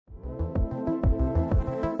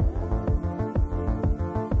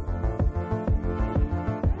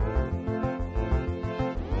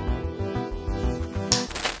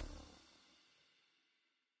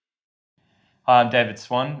Hi, I'm David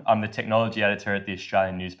Swan. I'm the technology editor at the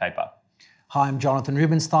Australian newspaper. Hi, I'm Jonathan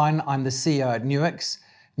Rubinsztein. I'm the CEO at Nuix.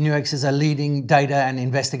 Nuix is a leading data and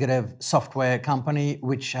investigative software company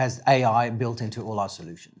which has AI built into all our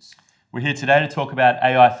solutions. We're here today to talk about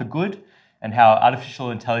AI for good and how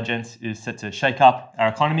artificial intelligence is set to shake up our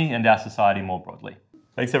economy and our society more broadly.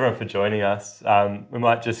 Thanks everyone for joining us. We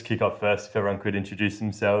might just kick off first if everyone could introduce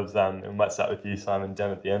themselves, and we might start with you, Simon,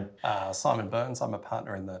 down at the end. Simon Burns, I'm a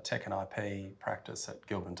partner in the Tech and IP practice at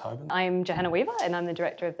Gilbert & Tobin. I'm Johanna Weaver and I'm the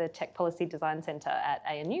Director of the Tech Policy Design Centre at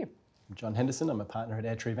ANU. John Henderson, I'm a partner at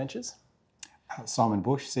Airtree Ventures. Simon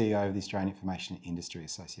Bush, CEO of the Australian Information Industry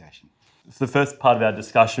Association. For the first part of our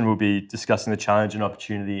discussion, we'll be discussing the challenge and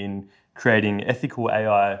opportunity in creating ethical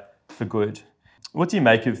AI for good. What do you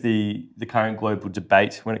make of the current global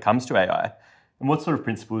debate when it comes to AI? And what sort of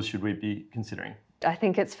principles should we be considering? I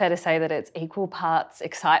think it's fair to say that it's equal parts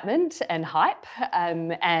excitement and hype,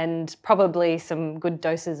 and probably some good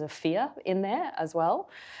doses of fear in there as well.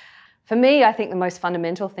 For me, I think the most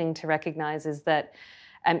fundamental thing to recognise is that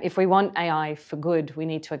if we want AI for good, we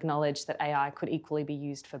need to acknowledge that AI could equally be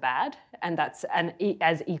used for bad, and that's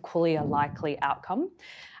as equally a likely outcome.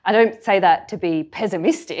 I don't say that to be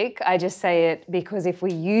pessimistic, I just say it because if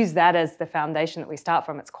we use that as the foundation that we start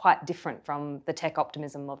from, it's quite different from the tech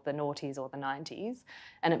optimism of the noughties or the 90s.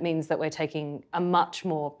 And it means that we're taking a much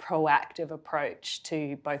more proactive approach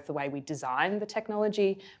to both the way we design the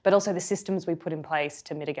technology, but also the systems we put in place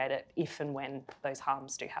to mitigate it if and when those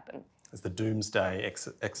harms do happen. There's the doomsday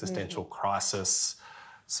existential crisis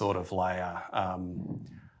sort of layer,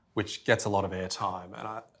 which gets a lot of airtime.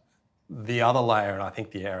 And the other layer, and I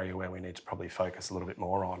think the area where we need to probably focus a little bit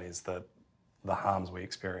more on, is the harms we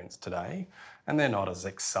experience today. And they're not as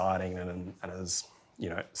exciting and as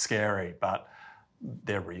scary, but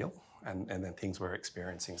they're real and they're things we're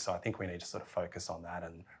experiencing. So I think we need to sort of focus on that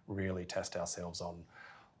and really test ourselves on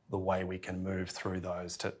the way we can move through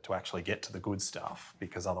those to actually get to the good stuff,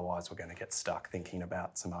 because otherwise we're going to get stuck thinking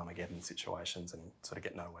about some Armageddon situations and sort of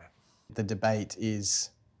get nowhere. The debate is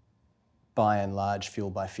by and large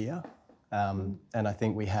fueled by fear. And I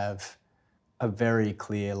think we have a very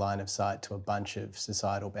clear line of sight to a bunch of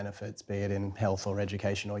societal benefits, be it in health or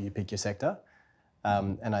education, or you pick your sector.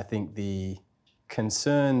 And I think the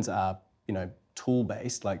concerns are,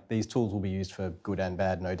 tool-based. Like, these tools will be used for good and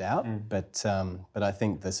bad, no doubt. But I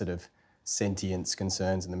think the sort of sentience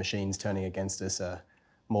concerns and the machines turning against us are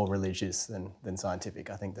more religious than scientific.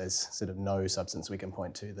 I think there's sort of no substance we can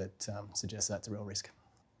point to that suggests that's a real risk.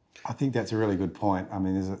 I think that's a really good point. I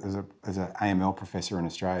mean, there's an AML professor in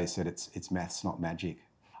Australia said it's maths, not magic.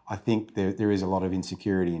 I think there is a lot of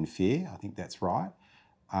insecurity and fear. I think that's right.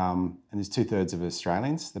 And there's 2/3 of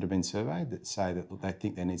Australians that have been surveyed that say that they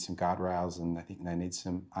think they need some guardrails and they think they need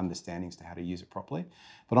some understandings to how to use it properly.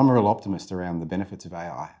 But I'm a real optimist around the benefits of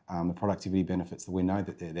AI, the productivity benefits that we know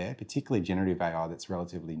that they're there, particularly generative AI that's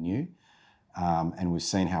relatively new. And we've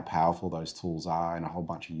seen how powerful those tools are in a whole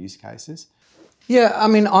bunch of use cases. Yeah, I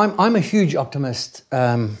mean, I'm a huge optimist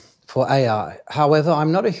for AI. However,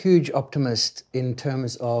 I'm not a huge optimist in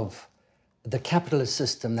terms of the capitalist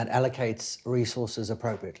system that allocates resources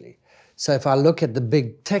appropriately. So if I look at the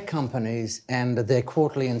big tech companies and their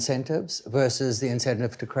quarterly incentives versus the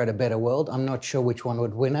incentive to create a better world, I'm not sure which one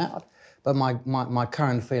would win out. But my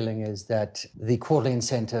current feeling is that the quarterly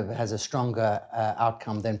incentive has a stronger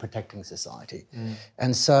outcome than protecting society.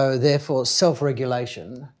 And so therefore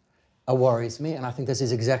self-regulation worries me, and I think this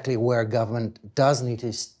is exactly where government does need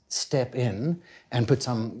to step in and put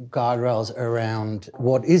some guardrails around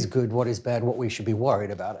what is good, what is bad, what we should be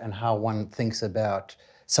worried about, and how one thinks about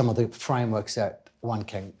some of the frameworks that one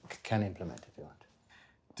can implement, if you want.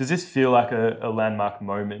 Does this feel like a landmark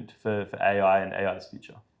moment for AI and AI's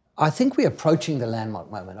future? I think we're approaching the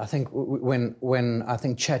landmark moment. I think when I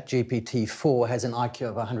think ChatGPT-4 has an IQ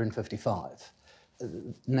of 155.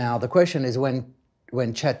 Now the question is when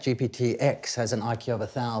ChatGPT-X has an IQ of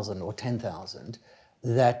 1,000 or 10,000,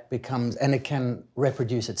 that becomes, and it can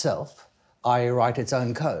reproduce itself, i.e. write its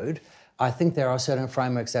own code. I think there are certain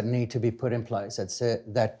frameworks that need to be put in place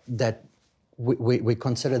that we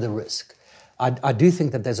consider the risk. I do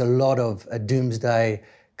think that there's a lot of doomsday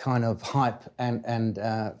kind of hype and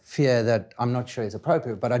fear that I'm not sure is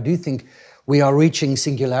appropriate, but I do think we are reaching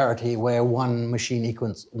singularity where one machine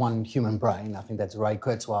equals one human brain. I think that's Ray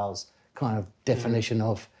Kurzweil's kind of definition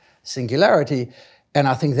of singularity. And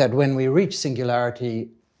I think that when we reach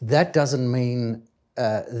singularity, that doesn't mean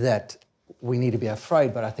that we need to be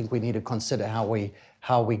afraid, but I think we need to consider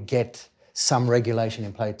how we get some regulation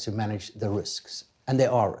in place to manage the risks. And there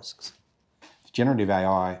are risks. Generative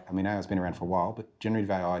AI, I mean, AI has been around for a while, but generative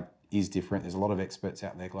AI is different. There's a lot of experts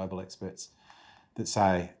out there, global experts, that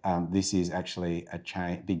say this is actually a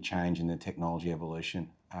big change in the technology evolution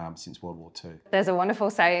since World War II. There's a wonderful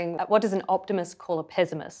saying, what does an optimist call a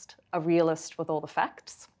pessimist? A realist with all the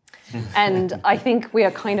facts. And I think we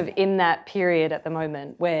are kind of in that period at the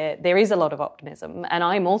moment where there is a lot of optimism, and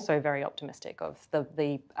I'm also very optimistic of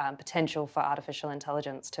the potential for artificial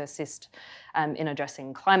intelligence to assist in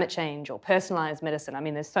addressing climate change or personalised medicine. I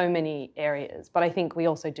mean, there's so many areas, but I think we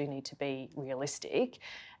also do need to be realistic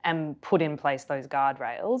and put in place those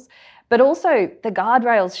guardrails. But also, the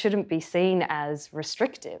guardrails shouldn't be seen as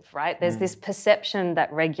restrictive, right? There's this perception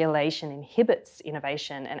that regulation inhibits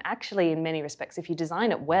innovation, and actually, in many respects, if you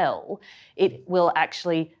design it well, it will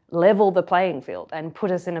actually level the playing field and put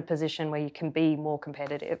us in a position where you can be more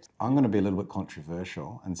competitive. I'm going to be a little bit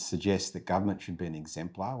controversial and suggest that government should be an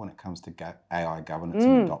exemplar when it comes to AI governance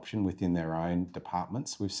and adoption within their own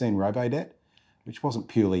departments. We've seen Robodebt, which wasn't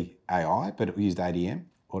purely AI, but it used ADM,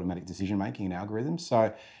 automatic decision making and algorithms.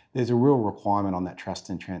 So there's a real requirement on that trust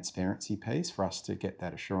and transparency piece for us to get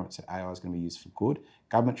that assurance that AI is going to be used for good.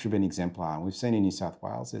 Government should be an exemplar. And we've seen in New South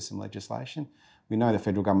Wales there's some legislation. We know the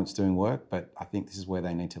federal government's doing work, but I think this is where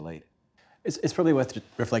they need to lead. It's probably worth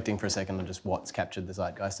reflecting for a second on just what's captured the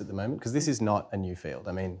zeitgeist at the moment, because this is not a new field.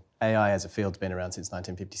 I mean, AI as a field's been around since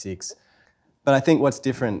 1956. But I think what's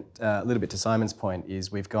different, a little bit to Simon's point,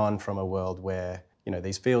 is we've gone from a world where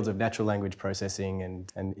these fields of natural language processing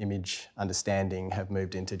and image understanding have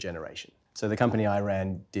moved into generation. So the company I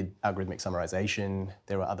ran did algorithmic summarization.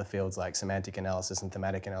 There were other fields like semantic analysis and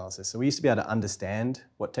thematic analysis. So we used to be able to understand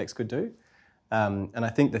what text could do. And I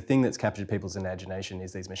think the thing that's captured people's imagination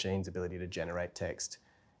is these machines' ability to generate text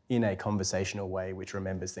in a conversational way which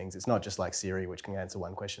remembers things. It's not just like Siri, which can answer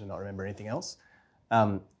one question and not remember anything else.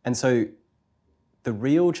 And so the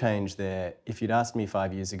real change there, if you'd asked me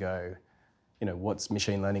 5 years ago, what's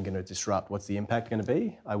machine learning going to disrupt? What's the impact going to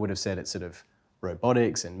be? I would have said it's sort of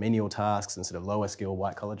robotics and menial tasks and sort of lower skill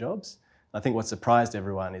white collar jobs. I think what surprised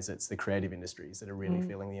everyone is it's the creative industries that are really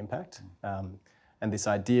feeling the impact. And this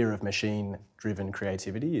idea of machine-driven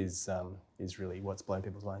creativity is really what's blown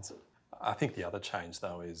people's minds. I think the other change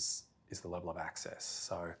though is the level of access.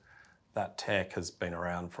 So that tech has been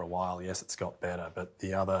around for a while. Yes, it's got better, but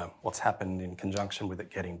what's happened in conjunction with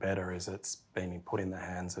it getting better is it's been put in the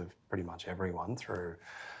hands of pretty much everyone through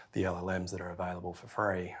the LLMs that are available for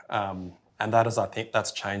free. And that is, I think,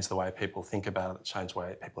 that's changed the way people think about it, it's changed the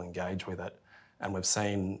way people engage with it. And we've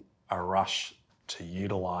seen a rush to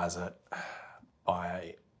utilise it by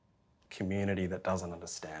a community that doesn't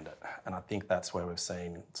understand it. And I think that's where we've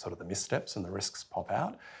seen sort of the missteps and the risks pop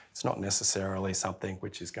out. It's not necessarily something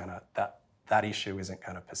which is that issue isn't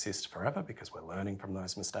going to persist forever because we're learning from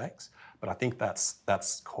those mistakes. But I think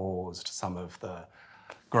that's caused some of the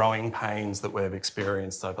growing pains that we've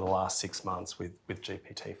experienced over the last 6 months with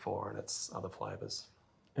GPT-4 and its other flavours.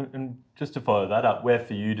 And just to follow that up, where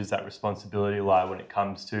for you does that responsibility lie when it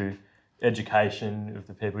comes to education of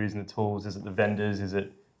the people using the tools? Is it the vendors? Is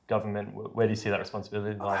it government? Where do you see that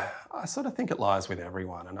responsibility lie? I sort of think it lies with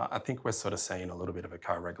everyone, and I think we're sort of seeing a little bit of a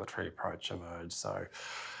co-regulatory approach emerge. So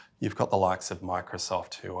you've got the likes of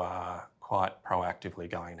Microsoft who are quite proactively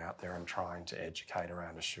going out there and trying to educate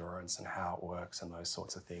around assurance and how it works and those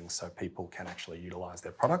sorts of things so people can actually utilise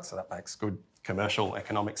their products. So that makes good commercial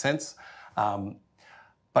economic sense.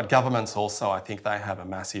 But governments also, I think they have a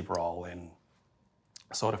massive role in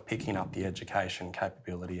sort of picking up the education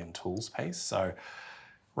capability and tools piece. So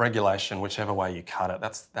regulation, whichever way you cut it,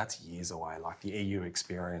 that's years away. Like the EU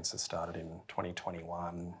experience has started in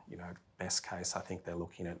 2021. Best case, I think they're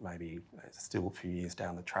looking at maybe still a few years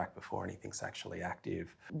down the track before anything's actually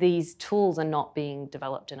active. These tools are not being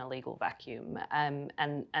developed in a legal vacuum, and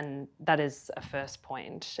that is a first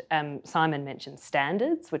point. Simon mentioned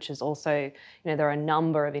standards, which is also, there are a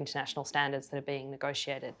number of international standards that are being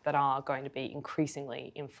negotiated that are going to be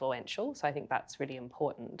increasingly influential. So I think that's really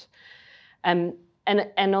important. And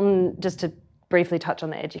on, just to briefly touch on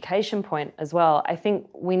the education point as well, I think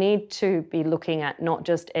we need to be looking at not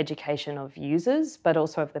just education of users, but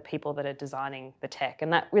also of the people that are designing the tech.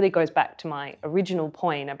 And that really goes back to my original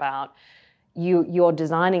point about you're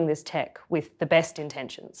designing this tech with the best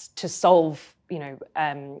intentions to solve,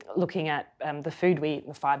 looking at the food we eat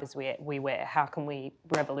and the fibres we wear. How can we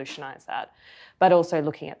revolutionise that? But also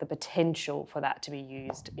looking at the potential for that to be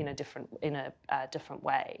used in a different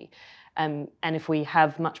way. And if we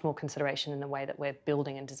have much more consideration in the way that we're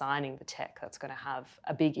building and designing the tech, that's going to have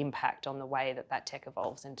a big impact on the way that tech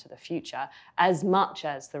evolves into the future, as much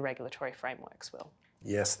as the regulatory frameworks will.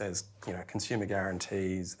 Yes, there's consumer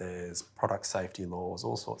guarantees, there's product safety laws,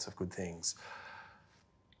 all sorts of good things.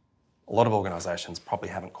 a lot of organisations probably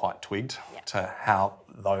haven't quite twigged to how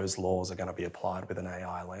those laws are going to be applied with an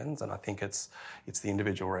AI lens. And I think it's the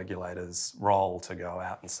individual regulator's role to go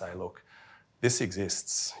out and say, look, this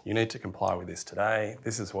exists. You need to comply with this today.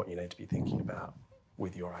 This is what you need to be thinking about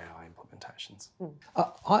with your AI implementations.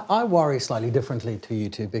 I worry slightly differently to you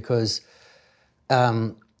two because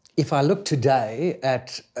if I look today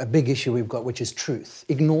at a big issue we've got, which is truth,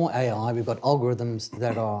 ignore AI, we've got algorithms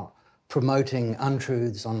that are promoting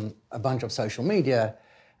untruths on a bunch of social media,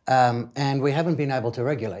 and we haven't been able to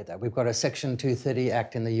regulate that. We've got a Section 230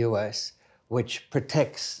 Act in the US which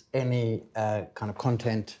protects any kind of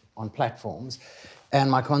content on platforms.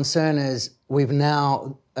 And my concern is we've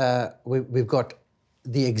got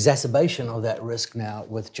the exacerbation of that risk now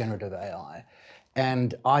with generative AI.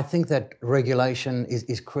 And I think that regulation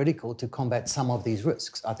is critical to combat some of these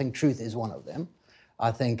risks. I think truth is one of them.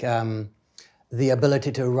 I think the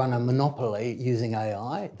ability to run a monopoly using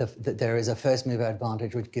AI, there is a first mover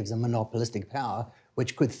advantage which gives a monopolistic power,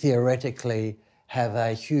 which could theoretically have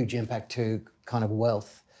a huge impact to kind of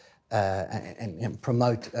wealth and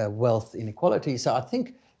promote wealth inequality. So I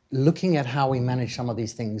think looking at how we manage some of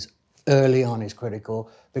these things early on is critical,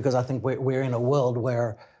 because I think we're in a world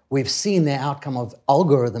where we've seen the outcome of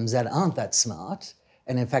algorithms that aren't that smart,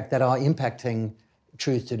 and in fact that are impacting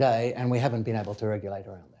truth today, and we haven't been able to regulate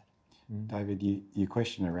around that. David, your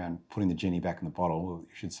question around putting the genie back in the bottle, well,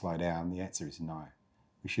 you should slow down. The answer is no.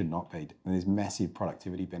 We should not be. And there's massive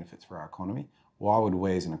productivity benefits for our economy. Why would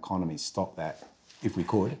we as an economy stop that if we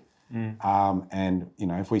could? And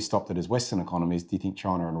if we stopped it as Western economies, do you think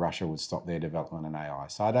China and Russia would stop their development in AI?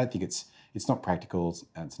 So I don't think it's not practical.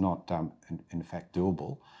 It's not in fact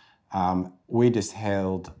doable. We just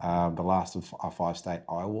held the last of our 5 state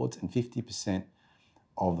AI awards, and 50%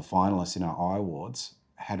 of the finalists in our AI awards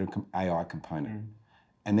had an AI component,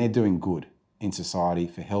 and they're doing good in society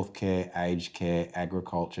for healthcare, aged care,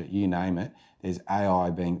 agriculture, you name it. There's a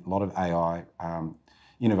lot of AI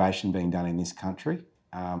innovation being done in this country,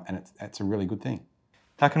 and it's a really good thing.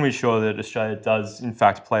 How can we ensure that Australia does in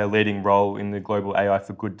fact play a leading role in the global AI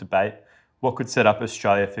for good debate? What could set up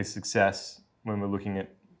Australia for success when we're looking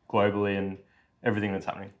at globally and everything that's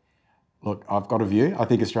happening? Look, I've got a view. I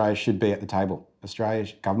think Australia should be at the table.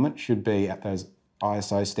 Australia's government should be at those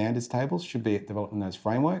ISO standards tables, should be at developing those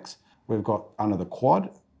frameworks. We've got under the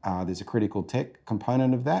Quad, there's a critical tech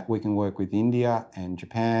component of that. We can work with India and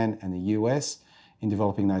Japan and the US in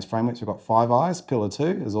developing those frameworks. We've got 5 Eyes, Pillar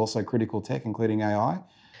 2 is also critical tech, including AI.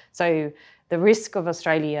 So the risk of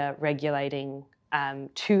Australia regulating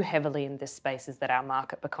too heavily in this space is that our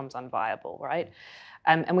market becomes unviable, right?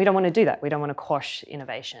 And we don't want to do that. We don't want to quash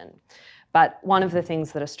innovation. But one of the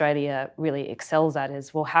things that Australia really excels at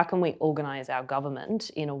is, well, how can we organise our government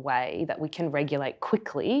in a way that we can regulate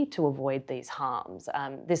quickly to avoid these harms?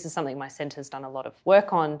 This is something my centre's done a lot of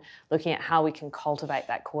work on, looking at how we can cultivate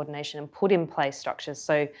that coordination and put in place structures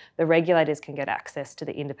so the regulators can get access to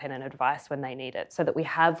the independent advice when they need it, so that we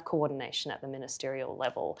have coordination at the ministerial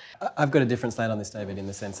level. I've got a different slant on this, David, in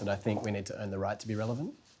the sense that I think we need to earn the right to be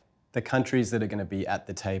relevant. The countries that are going to be at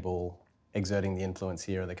the table exerting the influence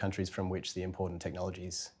here are the countries from which the important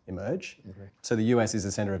technologies emerge. Okay. So the US is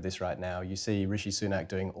the centre of this right now. You see Rishi Sunak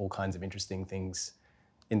doing all kinds of interesting things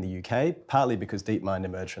in the UK, partly because DeepMind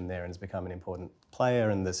emerged from there and has become an important player,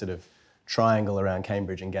 and the sort of triangle around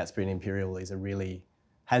Cambridge and Gatsby and Imperial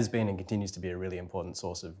has been and continues to be a really important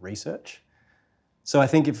source of research. So I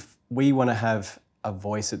think if we want to have a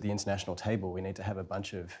voice at the international table, we need to have a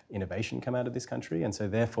bunch of innovation come out of this country. And so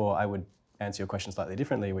therefore I would answer your question slightly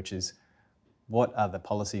differently, which is, what are the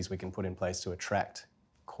policies we can put in place to attract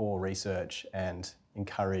core research and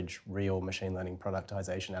encourage real machine learning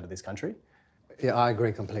productization out of this country? Yeah, I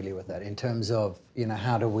agree completely with that. In terms of,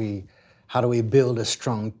 how do we build a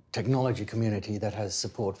strong technology community that has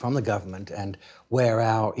support from the government, and where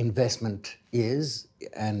our investment is,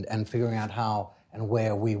 and figuring out how and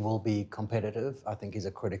where we will be competitive, I think is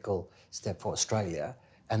a critical step for Australia.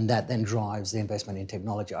 And that then drives the investment in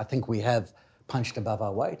technology. I think we have punched above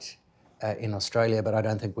our weight in Australia, but I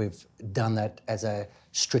don't think we've done that as a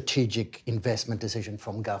strategic investment decision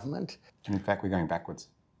from government. And in fact, we're going backwards,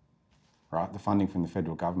 right? The funding from the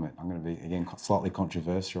federal government, I'm going to be, again, slightly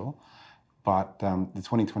controversial, but the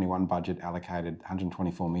 2021 budget allocated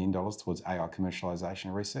 $124 million towards AI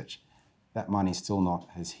commercialisation research. That money still not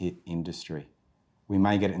has hit industry. We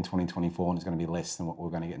may get it in 2024 and it's going to be less than what we're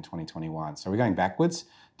going to get in 2021. So we're going backwards.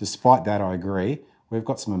 Despite that, I agree. We've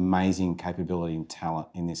got some amazing capability and talent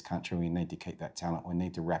in this country. We need to keep that talent. We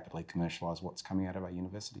need to rapidly commercialise what's coming out of our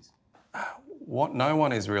universities. What no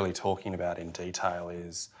one is really talking about in detail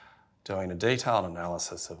is doing a detailed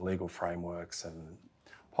analysis of legal frameworks and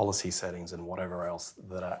policy settings and whatever else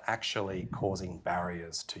that are actually causing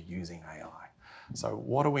barriers to using AI. So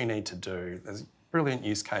what do we need to do? There's brilliant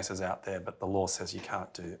use cases out there, but the law says you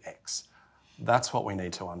can't do X. That's what we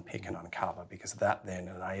need to unpick and uncover, because that then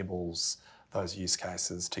enables those use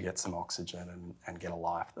cases to get some oxygen and get a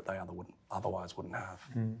life that they otherwise wouldn't have.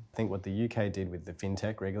 I think what the UK did with the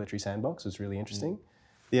fintech regulatory sandbox was really interesting.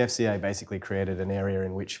 The FCA basically created an area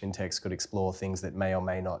in which fintechs could explore things that may or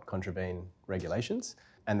may not contravene regulations,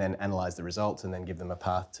 and then analyse the results and then give them a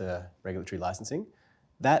path to regulatory licensing.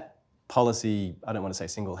 That policy, I don't want to say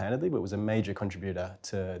single-handedly, but was a major contributor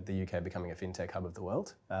to the UK becoming a fintech hub of the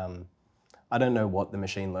world. I don't know what the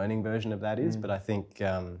machine learning version of that is, but I think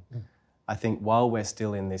while we're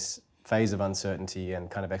still in this phase of uncertainty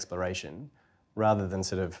and kind of exploration, rather than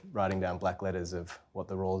sort of writing down black letters of what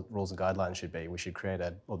the rules and guidelines should be, we should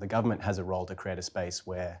the government has a role to create a space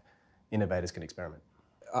where innovators can experiment.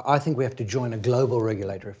 I think we have to join a global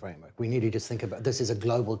regulatory framework. We need to just think about this is a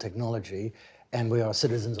global technology, and we are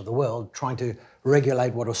citizens of the world trying to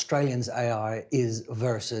regulate what Australians' AI is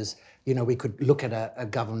versus, we could look at a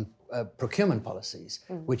government procurement policies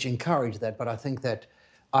which encourage that. But I think that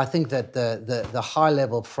the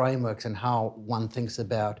high-level frameworks and how one thinks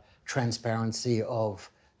about transparency of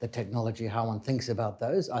the technology, how one thinks about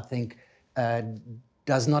those, I think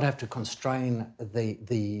does not have to constrain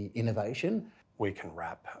the innovation. We can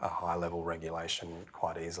wrap a high-level regulation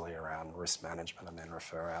quite easily around risk management and then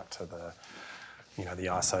refer out to the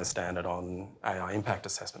ISO standard on AI impact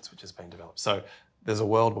assessments, which has been developed. So there's a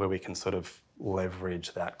world where we can sort of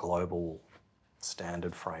leverage that global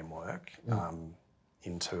standard framework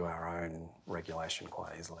into our own regulation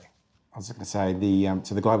quite easily. I was going to say,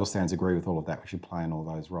 so the global standards agree with all of that. We should play in all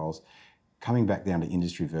those roles. Coming back down to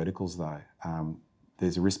industry verticals though,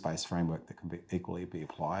 there's a risk-based framework that can equally be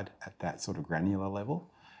applied at that sort of granular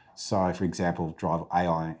level. So for example,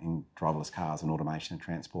 AI in driverless cars and automation and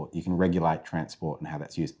transport, you can regulate transport and how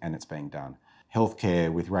that's used, and it's being done.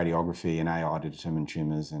 Healthcare with radiography and AI to determine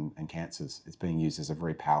tumours and cancers, it's being used as a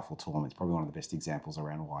very powerful tool, and it's probably one of the best examples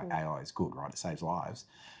around why AI is good, right? It saves lives.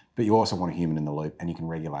 But you also want a human in the loop, and you can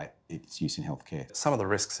regulate its use in healthcare. Some of the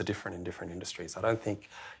risks are different in different industries. I don't think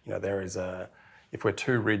there is if we're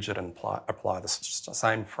too rigid and apply the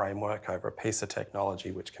same framework over a piece of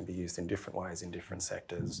technology which can be used in different ways in different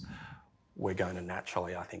sectors, we're going to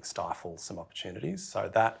naturally, I think, stifle some opportunities. So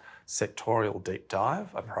that sectorial deep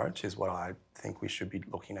dive approach is what I think we should be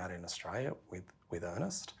looking at in Australia with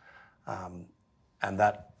earnest. And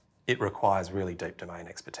that it requires really deep domain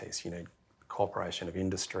expertise. You need cooperation of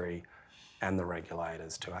industry and the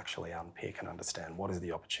regulators to actually unpick and understand what is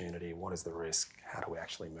the opportunity, what is the risk, how do we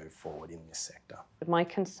actually move forward in this sector. My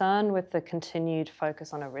concern with the continued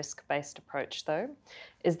focus on a risk-based approach, though,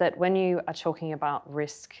 is that when you are talking about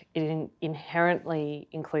risk, it inherently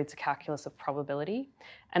includes a calculus of probability.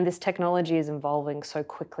 And this technology is evolving so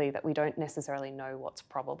quickly that we don't necessarily know what's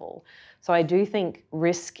probable. So I do think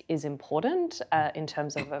risk is important in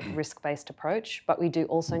terms of a risk-based approach, but we do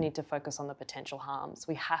also need to focus on the potential harms.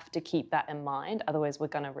 We have to keep that in mind, otherwise we're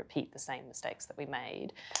going to repeat the same mistakes that we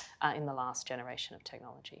made in the last generation of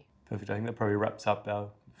technology. Perfect. I think that probably wraps up our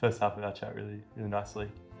first half of our chat really nicely.